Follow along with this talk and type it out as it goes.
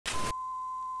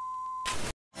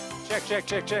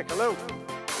Check. Hello.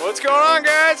 What's going on,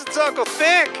 guys? It's Uncle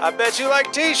Thick. I bet you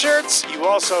like t-shirts. You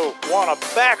also want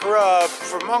a back rub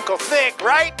from Uncle Thick,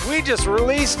 right? We just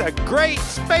released a great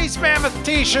Space Mammoth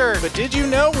t-shirt. But did you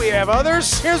know we have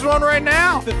others? Here's one right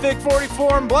now. The Thick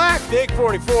 44 in black, Thick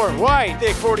 44 in white,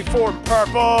 Thick 44 in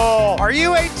purple. Are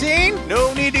you 18?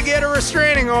 No need to get a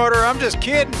restraining order. I'm just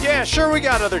kidding. Yeah, sure, we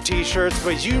got other t-shirts,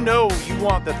 but you know you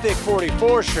want the Thick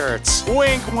 44 shirts.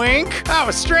 Wink, wink. I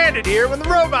was stranded here when the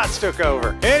robots took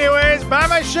over. Anyways, buy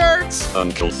my shirts.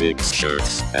 Uncle Thick's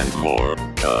shirts and more.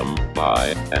 Come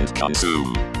buy and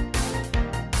consume.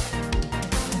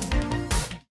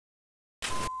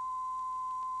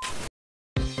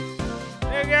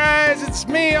 Hey guys, it's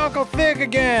me, Uncle Thick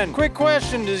again. Quick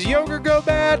question, does yogurt go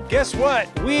bad? Guess what?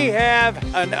 We have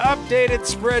an updated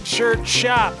Spreadshirt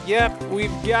shop. Yep,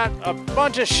 we've got a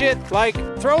bunch of shit like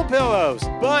throw pillows,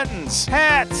 buttons,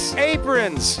 hats,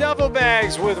 aprons, duffel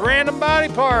bags with random body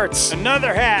parts,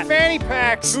 another hat, fanny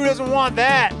packs, who doesn't want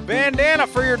that? Bandana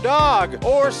for your dog,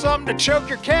 or something to choke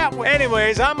your cat with.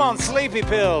 Anyways, I'm on sleepy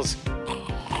pills.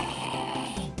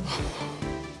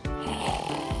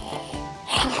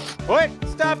 What?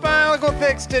 Stop by Uncle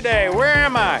Thick's today. Where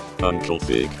am I? Uncle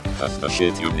Thick has the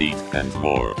shit you need and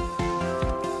more.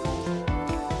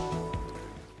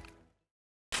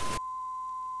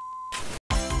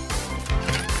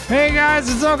 Hey guys,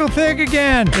 it's Uncle Thick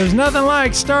again. There's nothing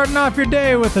like starting off your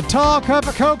day with a tall cup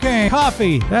of cocaine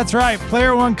coffee. That's right,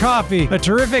 Player One coffee. A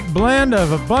terrific blend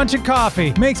of a bunch of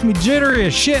coffee. Makes me jittery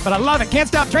as shit, but I love it. Can't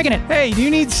stop drinking it. Hey, do you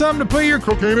need something to put your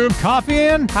cocaine in? Coffee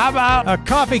in? How about a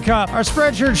coffee cup? Our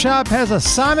Spreadshirt shop has a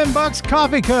Simon Bucks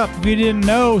coffee cup. If you didn't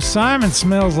know, Simon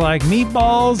smells like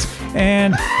meatballs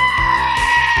and...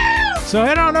 So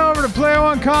head on over to Player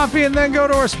One Coffee and then go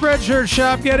to our Spreadshirt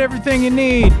shop, get everything you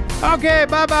need. Okay,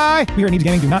 bye-bye. We here at Neebs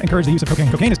Gaming do not encourage the use of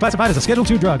cocaine. Cocaine is classified as a Schedule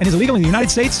II drug and is illegal in the United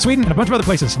States, Sweden, and a bunch of other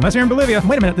places. Unless you're in Bolivia.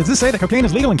 Wait a minute, does this say that cocaine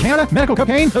is legal in Canada? Medical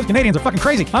cocaine? Those Canadians are fucking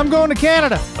crazy. I'm going to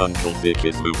Canada. Uncle Thick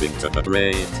is moving to the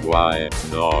Great White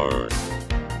North.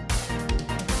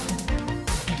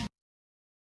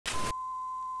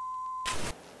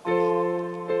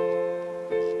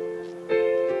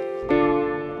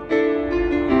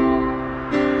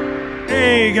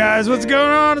 Hey guys, what's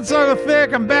going on? It's Uncle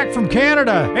Thick. I'm back from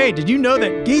Canada. Hey, did you know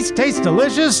that geese taste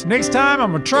delicious? Next time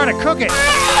I'm gonna try to cook it.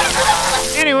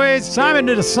 Anyways, Simon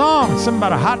did a song, something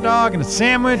about a hot dog and a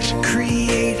sandwich.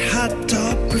 Create hot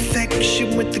dog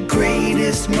perfection with the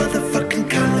greatest motherfucking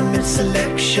condiment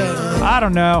selection. I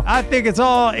don't know. I think it's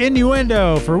all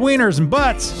innuendo for wieners and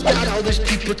butts. Got all these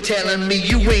people telling me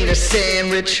you ain't a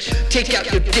sandwich. Take out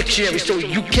your dictionary so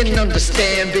you can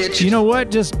understand, bitch. You know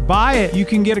what? Just buy it. You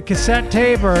can get a cassette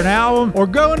tape or an album, or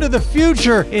go into the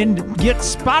future and get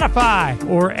Spotify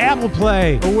or Apple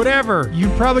Play or whatever.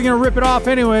 You're probably gonna rip it off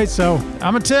anyway, so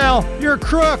I'ma tell. You're a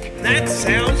crook. That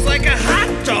sounds like a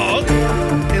hot dog,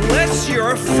 unless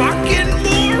you're a fucking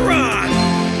moron.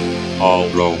 All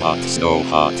robots know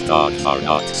hot dogs are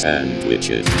not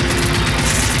sandwiches.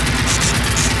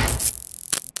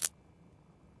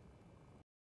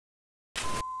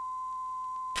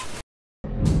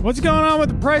 What's going on with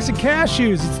the price of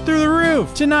cashews? It's through the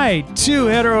roof. Tonight, 2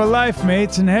 hetero life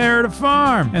mates inherit a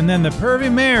farm, and then the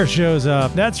pervy mayor shows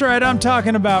up. That's right, I'm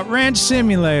talking about Ranch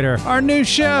Simulator, our new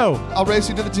show. I'll race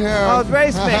you to the town. Oh,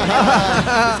 race me.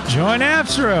 Join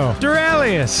Afsro,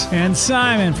 Duralius, and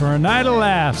Simon for a night of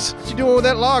laughs. What you doing with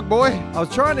that log, boy? I was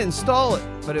trying to install it,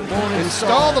 but it won't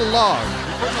Install the log.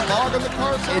 You putting the log on the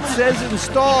car? It says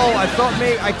install. I thought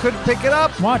maybe I couldn't pick it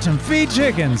up. Watch them feed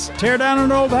chickens, tear down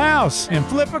an old house, and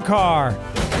flip a car.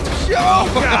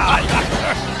 Oh,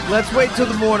 God. Let's wait till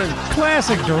the morning.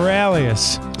 Classic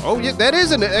Duralius. Oh, yeah, that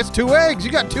isn't it. That's 2 eggs.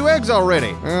 You got 2 eggs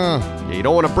already. Yeah, you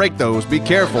don't want to break those. Be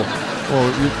careful.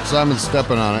 Oh, Simon's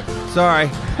stepping on it. Sorry.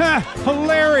 Ha!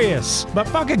 Hilarious. But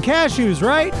fucking cashews,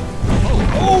 right?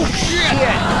 Oh, shit!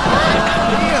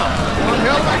 Damn. One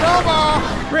hell of a snowball.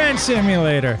 Ranch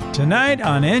Simulator, tonight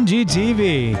on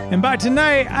NGTV. And by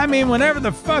tonight, I mean whenever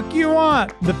the fuck you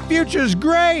want. The future's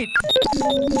great.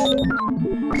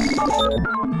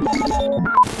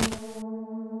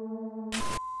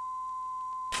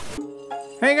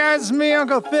 Hey guys, it's me,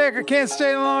 Uncle Thick. I can't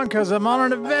stay long because I'm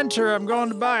on an adventure. I'm going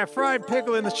to buy a fried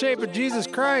pickle in the shape of Jesus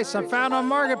Christ I found on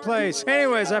Marketplace.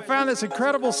 Anyways, I found this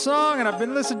incredible song and I've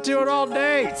been listening to it all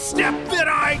day. Step that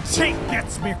I take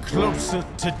gets me closer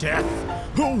to death.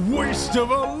 A waste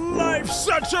of a life,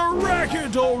 such a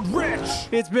ragged old wretch.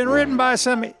 It's been written by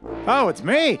some... Oh, it's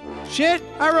me. Shit,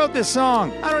 I wrote this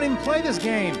song. I don't even play this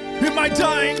game. Am I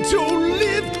dying to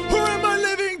live or am I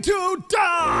living to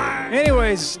die?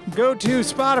 Anyways, go to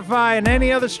Spotify and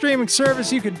any other streaming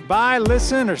service you could buy,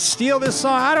 listen, or steal this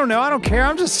song. I don't know. I don't care.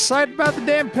 I'm just excited about the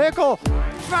damn pickle.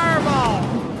 Fireball.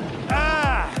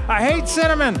 I hate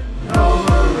cinnamon.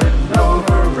 Over and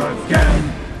over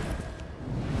again.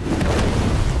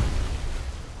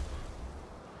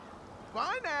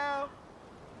 Bye now.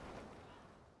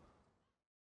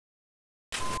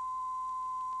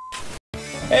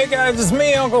 Hey guys, it's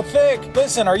me, Uncle Thick.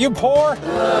 Listen, are you poor?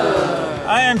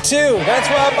 I am too. That's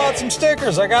why I bought some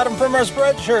stickers. I got them from our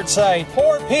Spreadshirt site.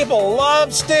 Poor people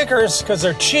love stickers because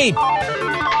they're cheap.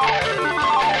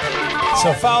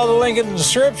 So follow the link in the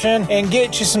description and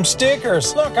get you some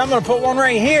stickers. Look, I'm gonna put one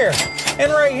right here,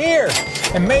 and right here,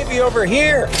 and maybe over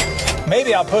here.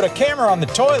 Maybe I'll put a camera on the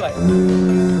toilet.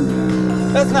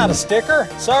 That's not a sticker,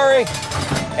 sorry.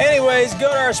 Anyways, go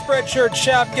to our Spreadshirt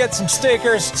shop, get some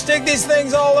stickers, stick these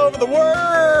things all over the world.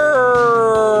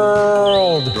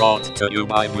 Brought to you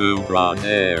by Moobron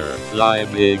Air. Fly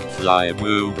big, fly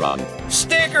Moobron.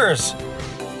 Stickers!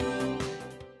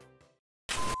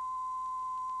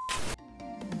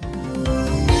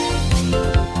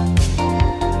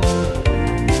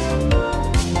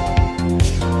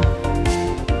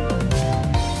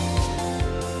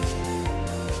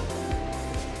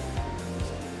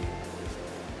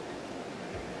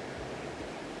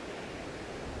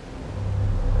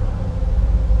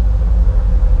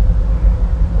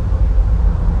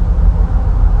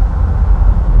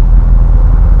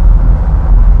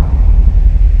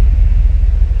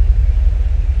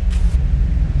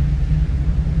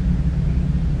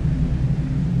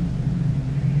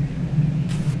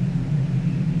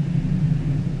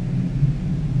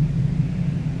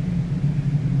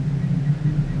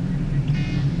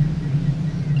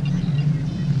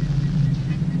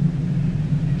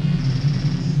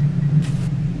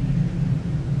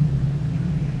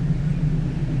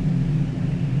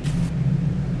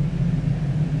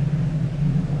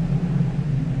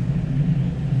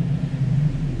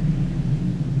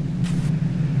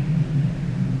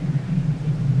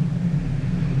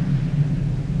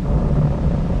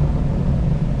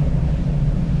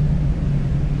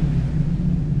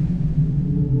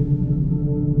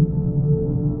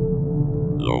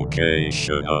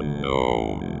 Location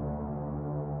unknown.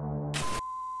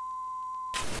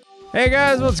 Hey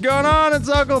guys, what's going on? It's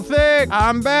Uncle Thick.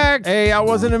 I'm back. Hey, I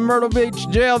wasn't in Myrtle Beach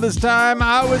jail this time.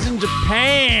 I was in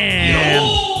Japan.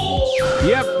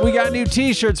 Yep, we got new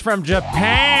t-shirts from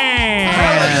Japan.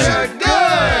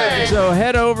 Good. So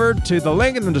head over to the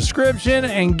link in the description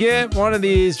and get one of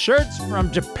these shirts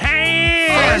from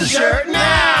Japan. Fun shirt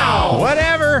now.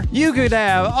 Whatever. You could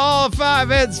have all 5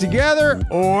 heads together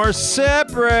or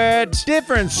separate.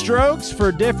 Different strokes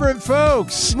for different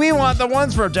folks. We want the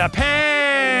ones from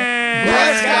Japan.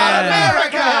 Let's go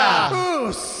America.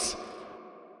 Goose.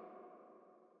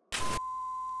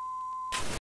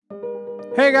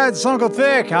 Hey guys, it's Uncle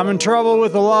Thick. I'm in trouble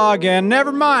with the law again.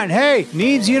 Never mind. Hey,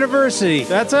 Neebs University.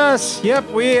 That's us.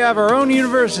 Yep, we have our own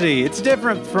university. It's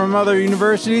different from other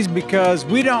universities because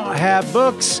we don't have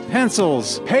books,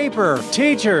 pencils, paper,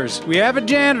 teachers. We have a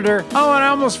janitor. Oh, and I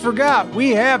almost forgot. We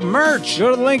have merch.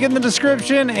 Go to the link in the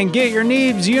description and get your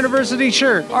Neebs University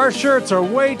shirt. Our shirts are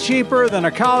way cheaper than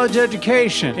a college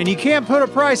education, and you can't put a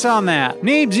price on that.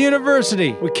 Neebs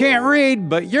University. We can't read,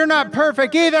 but you're not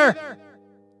perfect either.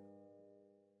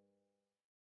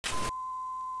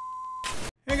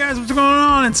 Hey guys, what's going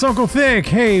on? It's Uncle Thick.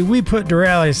 Hey, we put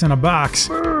Duralius in a box.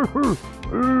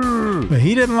 But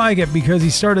he didn't like it because he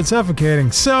started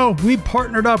suffocating. So we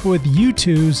partnered up with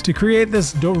U2s to create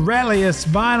this Duralius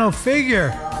vinyl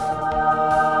figure.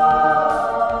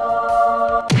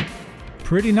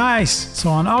 Pretty nice. So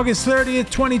on August 30th,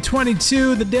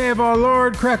 2022, the day of our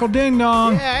Lord, Crackle Ding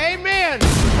Dong, Yeah, amen.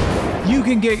 you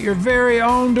can get your very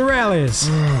own Duralius.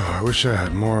 I wish I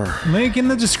had more. Link in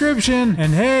the description.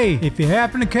 And hey, if you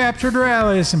happen to capture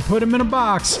Duralius and put him in a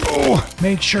box,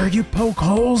 make sure you poke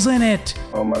holes in it.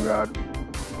 Oh my god.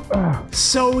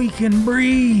 So he can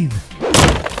breathe.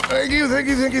 Thank you, thank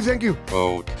you, thank you, thank you.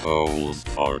 Poke holes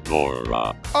for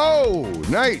Dora. Oh,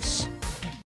 nice.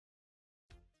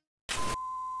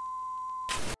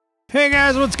 Hey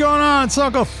guys, what's going on? It's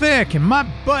Uncle Thick and my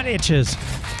butt itches.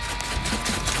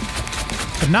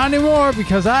 But not anymore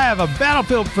because I have a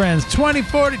Battlefield Friends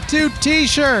 2042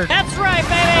 t-shirt. That's right,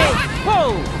 baby!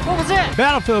 Whoa, what was that?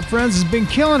 Battlefield Friends has been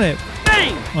killing it.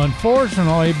 Dang!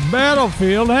 Unfortunately,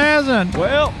 Battlefield hasn't.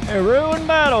 Well, it ruined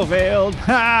Battlefield.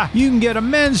 Ha! You can get a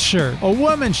men's shirt, a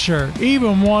women's shirt,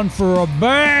 even one for a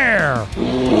bear.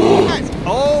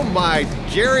 Oh my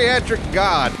geriatric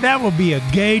god. That would be a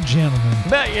gay gentleman.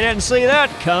 Bet you didn't see that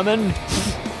coming.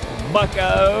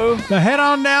 bucko. Now head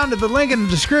on down to the link in the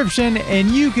description and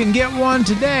you can get one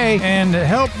today and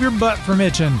help your butt from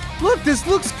itching. Look, this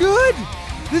looks good.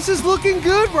 This is looking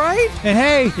good, right? And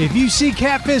hey, if you see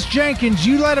Catfish Jenkins,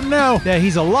 you let him know that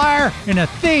he's a liar and a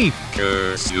thief.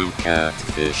 Curse you,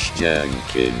 Catfish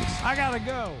Jenkins. I gotta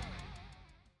go.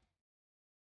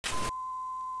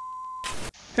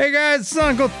 Hey guys, it's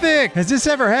Uncle Thick. Has this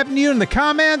ever happened to you in the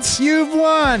comments? You've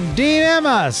won DM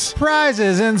us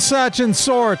prizes and such and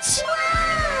sorts.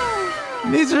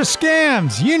 These are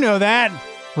scams. You know that,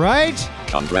 right?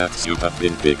 Congrats, you have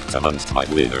been picked amongst my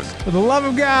winners. For the love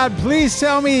of God, please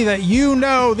tell me that you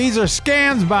know these are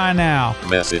scams by now.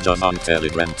 Message us on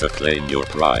Telegram to claim your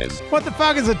prize. What the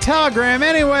fuck is a Telegram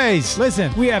anyways?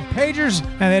 Listen, we have pagers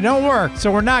and they don't work,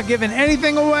 so we're not giving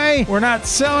anything away. We're not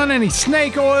selling any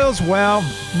snake oils. Well,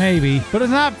 maybe, but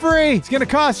it's not free. It's gonna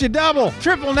cost you double,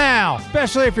 triple now,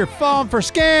 especially if you're falling for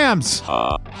scams.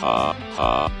 Ha, ha,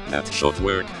 ha. That should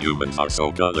work. Humans are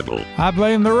so gullible. I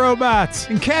blame the robots.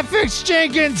 And Catfish Jenkins!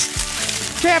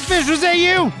 Catfish, was that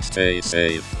you? Stay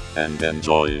safe and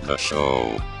enjoy the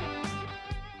show.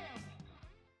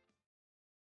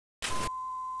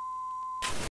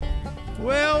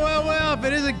 Well, if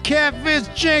it isn't Catfish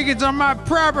Jenkins on my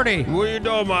property. What you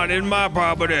doing, man? It's my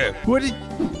property. What is...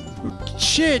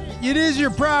 Shit, it is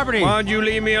your property. Why don't you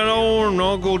leave me alone,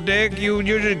 Uncle Dick? You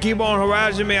just keep on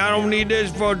harassing me. I don't need this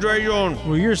frustration.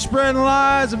 Well, you're spreading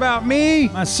lies about me,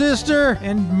 my sister,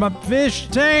 and my fish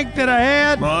tank that I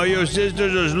had. Well, your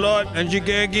sister's a slut, and she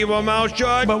can't keep her mouth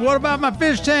shut. But what about my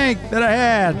fish tank that I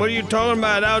had? What are you talking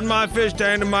about? That was my fish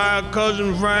tank that my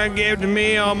cousin Frank gave to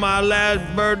me on my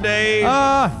last birthday.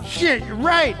 Shit, you're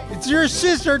right. It's your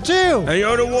sister, too. And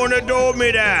you're the one that told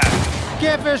me that.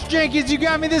 Catfish Jenkins, you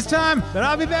got me this time, but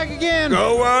I'll be back again.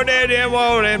 Go on then,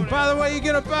 won't it? By the way, you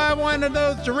gonna buy one of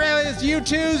those Duralius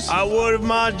U2s? I would if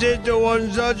my sister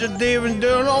wasn't such a thief and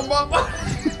doing all my...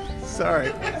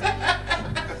 Sorry.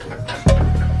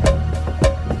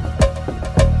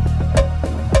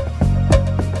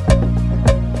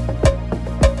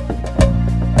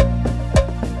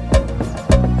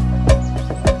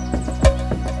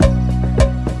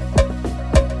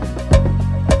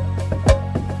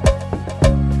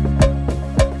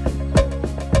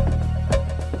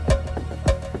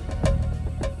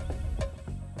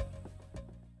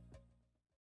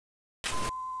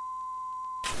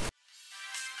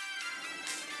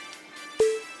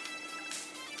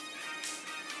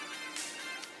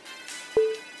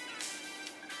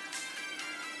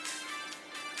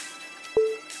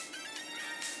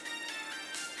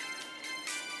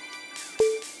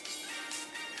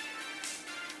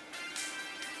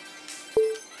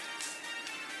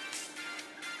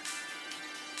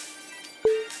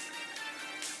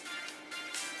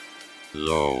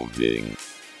 Loading.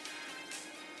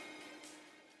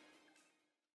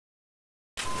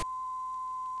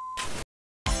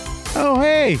 Oh,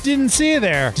 hey, didn't see you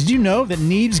there. Did you know that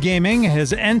Neebs Gaming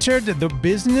has entered the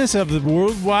business of the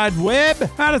World Wide Web?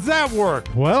 How does that work?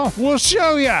 Well, we'll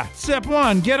show ya. Step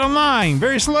 1, get online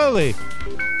very slowly.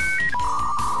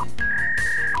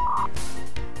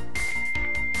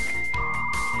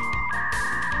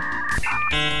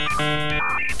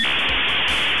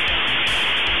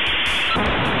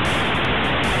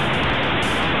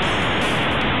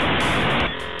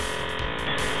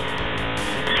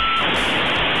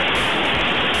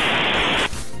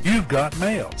 You've got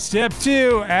mail. Step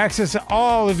 2, access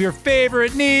all of your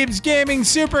favorite Neebs Gaming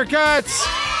Supercuts.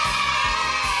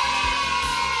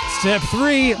 Step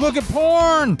 3, look at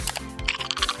porn.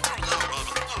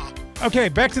 Okay,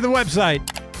 back to the website.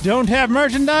 Don't have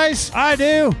merchandise? I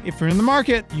do. If you're in the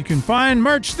market, you can find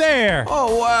merch there.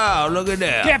 Oh, wow, look at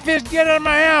that. Catfish, get out of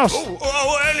my house. Oh,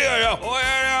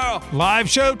 Live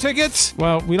show tickets?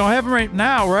 Well, we don't have them right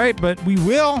now, right? But we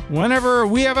will whenever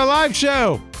we have a live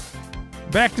show.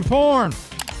 Back to porn.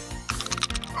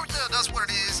 Oh yeah, that's what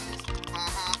it is.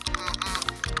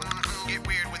 Get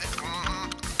weird with it. Oh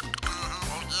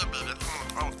yeah, baby.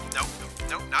 Oh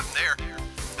no, not in there.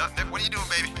 Not in there. What are you doing,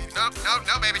 baby? No,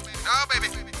 baby. No, baby.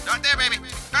 Not there, baby.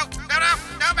 No,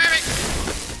 baby.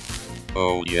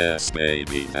 Oh yes,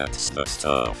 baby, that's the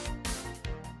stuff.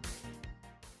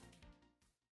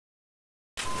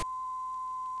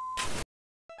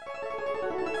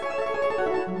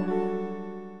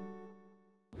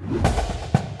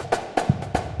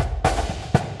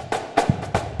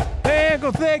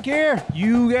 Uncle Thick here.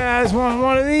 You guys want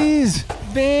one of these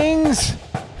things?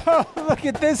 Oh, look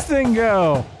at this thing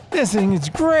go. This thing is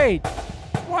great.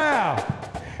 Wow.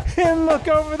 And look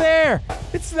over there.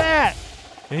 It's that.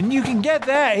 And you can get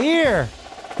that here.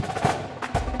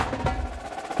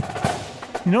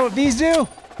 You know what these do?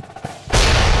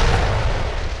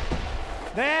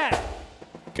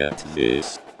 Get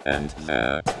this and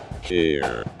that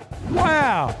here.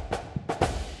 Wow!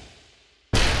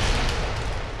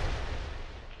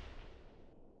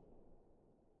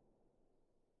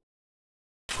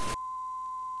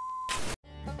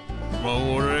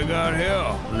 Oh, what do they got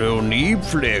here? Little Neebs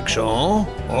flicks, huh?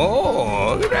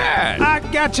 Oh, look at that.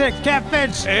 I gotcha,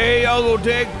 catfish! Hey, Uncle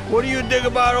Dick, what do you think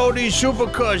about all these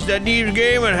supercuts that Neebs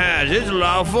Gaming has? It's a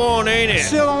lot of fun, ain't it?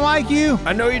 Still don't like you?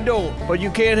 I know you don't, but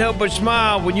you can't help but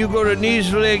smile when you go to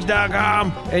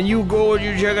neebsflix.com and you go and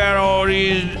you check out all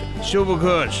these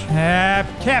supercuts.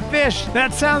 Catfish,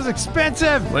 that sounds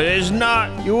expensive. But it's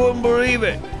not. You wouldn't believe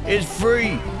it. It's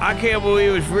free. I can't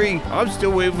believe it's free. I'm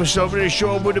still waiting for somebody to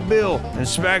show up with a bill and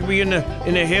smack me in the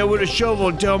head with a shovel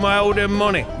and tell me I owe them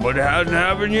money. But it hasn't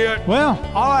happened yet. Well,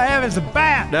 all I have is a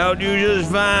bat. That'll do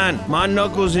just fine. My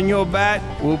knuckles in your bat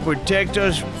will protect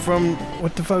us from...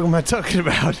 What the fuck am I talking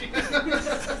about?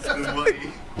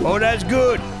 Oh, that's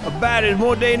good. A bat is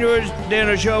more dangerous than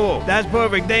a shovel. That's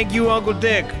perfect. Thank you, Uncle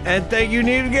Dick. And thank you,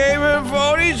 Neebs Gaming, for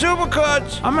all these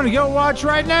supercuts. I'm gonna go watch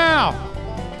right now.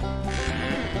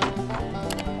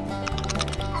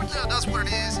 That's what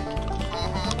it is.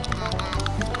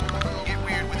 Get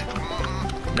weird with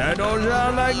it. That don't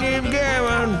sound like Neebs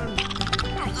Gaming.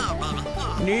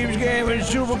 Neebs Gaming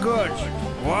supercuts.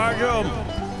 Watch them.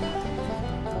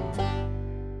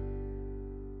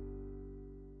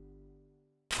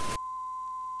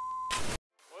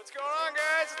 What's going on,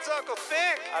 guys? It's Uncle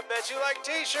Thick. I bet you like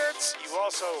t-shirts. You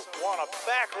also want a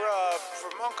back rub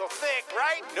from Uncle Thick,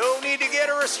 right? No need to get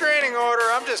a restraining order.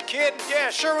 I'm just kidding. Yeah,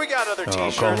 sure, we got other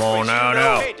t-shirts. come on but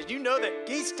now. Hey, did you know that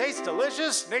geese taste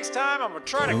delicious? Next time, I'm gonna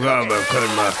try to You cook gotta it.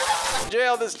 cut my...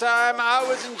 Jail this time. I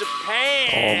was in Japan.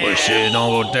 Oh, but shit,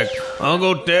 Uncle Dick.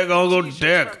 Uncle Dick, Uncle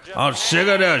Dick. I'm sick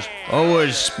of this.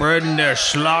 Always spreading their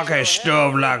slocky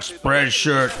stuff like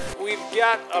Spreadshirt. We've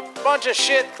got a bunch of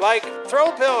shit like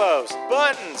throw pillows,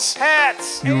 buttons,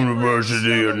 hats.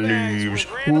 University of Neebs.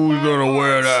 Who's gonna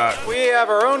wear that? We have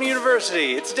our own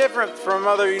university. It's different from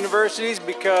other universities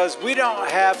because we don't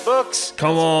have books.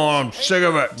 Come on, I'm sick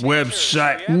of it.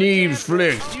 Website, Neebs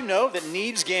Flicks. Did you know that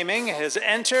Neebs Gaming has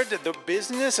entered the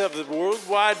business of the World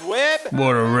Wide Web?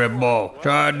 What a ripball.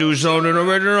 Try to do something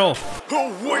original.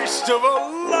 A waste of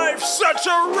a life, such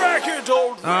a racket,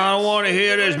 old I don't want to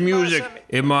hear this music.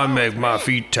 It might make my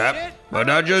feet tap, but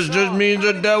that just means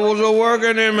the devils are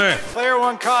working in me. Player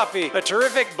One Coffee, a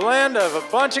terrific blend of a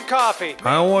bunch of coffee.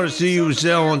 I don't want to see you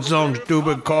selling some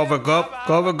stupid coffee cup.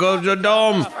 Coffee cups are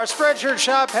dumb. Our Spreadshirt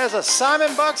shop has a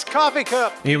Simon Bucks coffee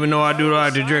cup. Even though I do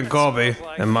like to drink coffee,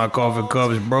 and my coffee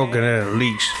cup is broken and it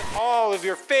leaks. All of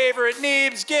your favorite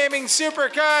Neebs Gaming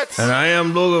supercuts. And I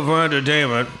am looking for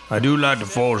entertainment. I do like to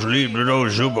fall asleep to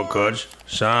those supercuts.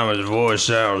 Simon's voice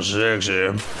sounds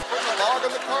sexy.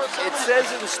 It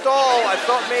says install. I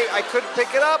thought maybe I couldn't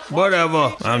pick it up.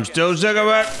 Whatever. I'm still sick of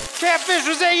it. Catfish,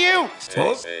 was that you?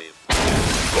 Stay safe.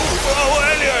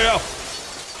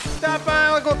 Stop by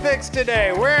Uncle Thick's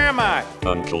today. Where am I?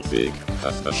 Uncle Thick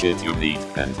has the shit you need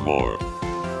and more.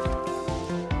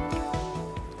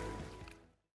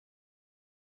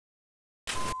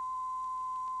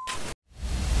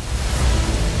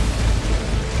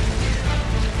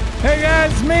 Hey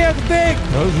guys, it's me, Uncle Thick.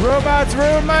 Those robots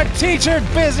ruined my t-shirt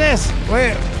business.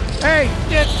 Wait, hey,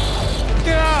 get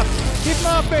off. Keep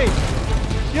them off me.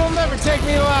 You'll never take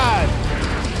me alive.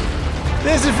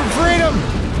 This is for freedom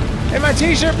and my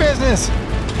t-shirt business.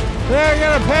 They're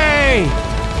gonna pay.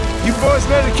 You boys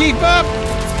better keep up.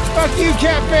 Fuck you,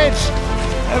 catfish.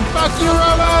 And fuck you,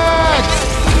 robots.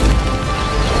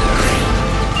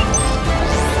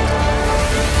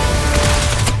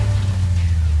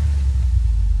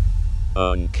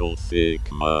 Uncle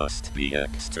Thick must be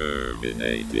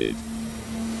exterminated.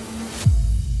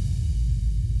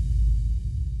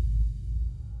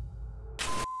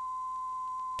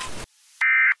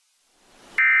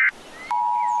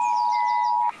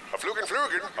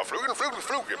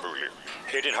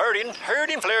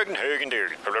 Herdin, flurgen, hurgen,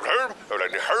 dirgen.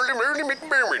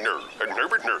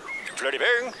 Flirty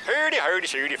bang, hurdy, hurdy,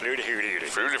 shooty, flirty, hurdy, hurdy.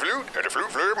 Flute, and a flute,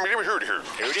 flute, me, hurdy, hurdy.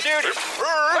 Hurdy, dirty.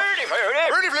 Hurdy,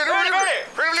 hurdy. Hurdy, flute, Hurdy, hurdy.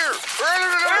 hurdy,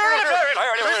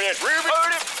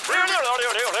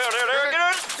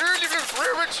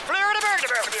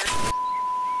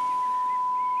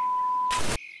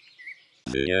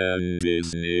 The end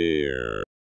is near.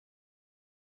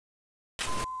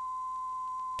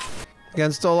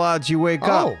 Against all odds, you wake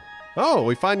up. Oh,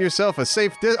 we find yourself a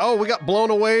safe we got blown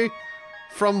away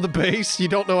from the base. You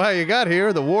don't know how you got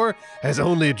here. The war has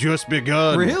only just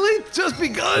begun. Really? Just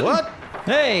begun? What?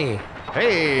 Hey,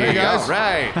 Hey, guys.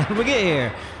 Right. how did we get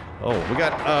here?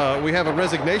 Oh, we have a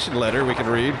resignation letter we can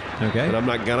read. Okay. But I'm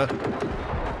not gonna.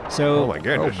 So. Oh my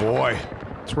goodness. Oh boy,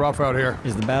 it's rough out here.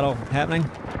 Is the battle happening?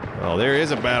 Oh, there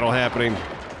is a battle happening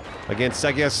against,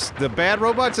 I guess, the bad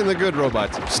robots and the good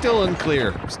robots. Still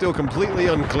unclear. Still completely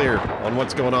unclear on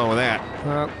what's going on with that.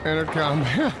 Intercom.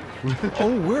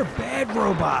 Oh, we're bad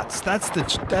robots. That's the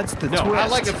No, twist. I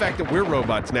like the fact that we're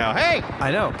robots now. Hey,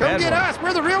 I know. come get us.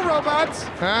 We're the real robots.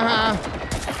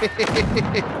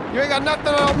 You ain't got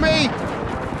nothing on me.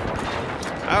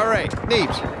 All right,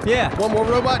 Neebs. Yeah. One more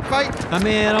robot fight? I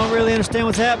mean, I don't really understand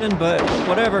what's happening, but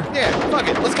whatever. Yeah, fuck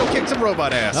it. Let's go kick some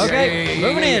robot ass. Okay,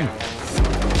 moving in.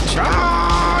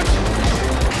 Charge!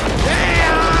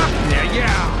 Yeah!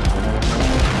 Yeah.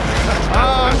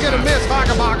 Oh, I'm gonna miss.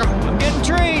 Baka. I'm getting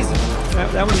trees.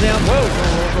 That one's down. Whoa.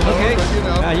 Okay. You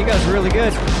know. You guys are really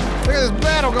good. Look at this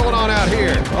battle going on out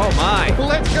here. Oh my.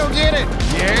 Let's go get it.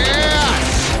 Yeah!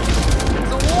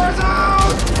 It's a war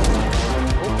zone!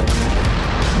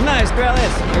 Nice,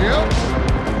 Growlithe. There you go.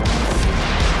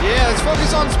 Yeah, let's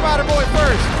focus on Spider Boy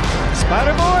first.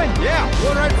 Spider Boy? Yeah,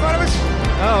 one right in front of us.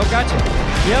 Oh, gotcha.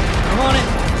 Yep, I'm on it.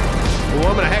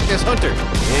 Oh, I'm gonna hack this hunter.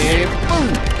 And boom!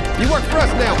 You work for us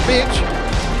now, bitch.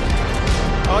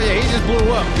 Oh yeah, he just blew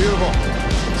up. Beautiful.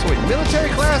 Sweet.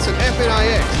 Military class and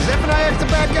FNIX. Is FNIX the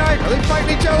bad guy? Are they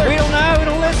fighting each other? We don't know. We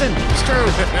don't listen. It's true.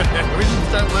 We should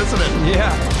start listening. Yeah.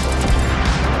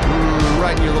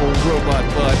 Right in your little robot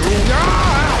butt.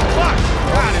 Ah, fuck!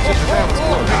 God, it's just that was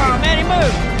close. Oh, man, he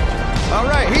moved. All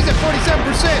right, he's at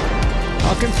 47%.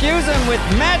 I'll confuse him with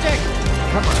magic.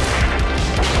 Come on.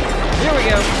 Here we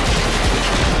go.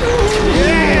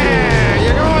 Yeah,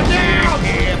 you're going down.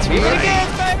 Here it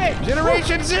is, baby.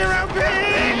 Generation 0,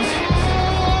 bitch.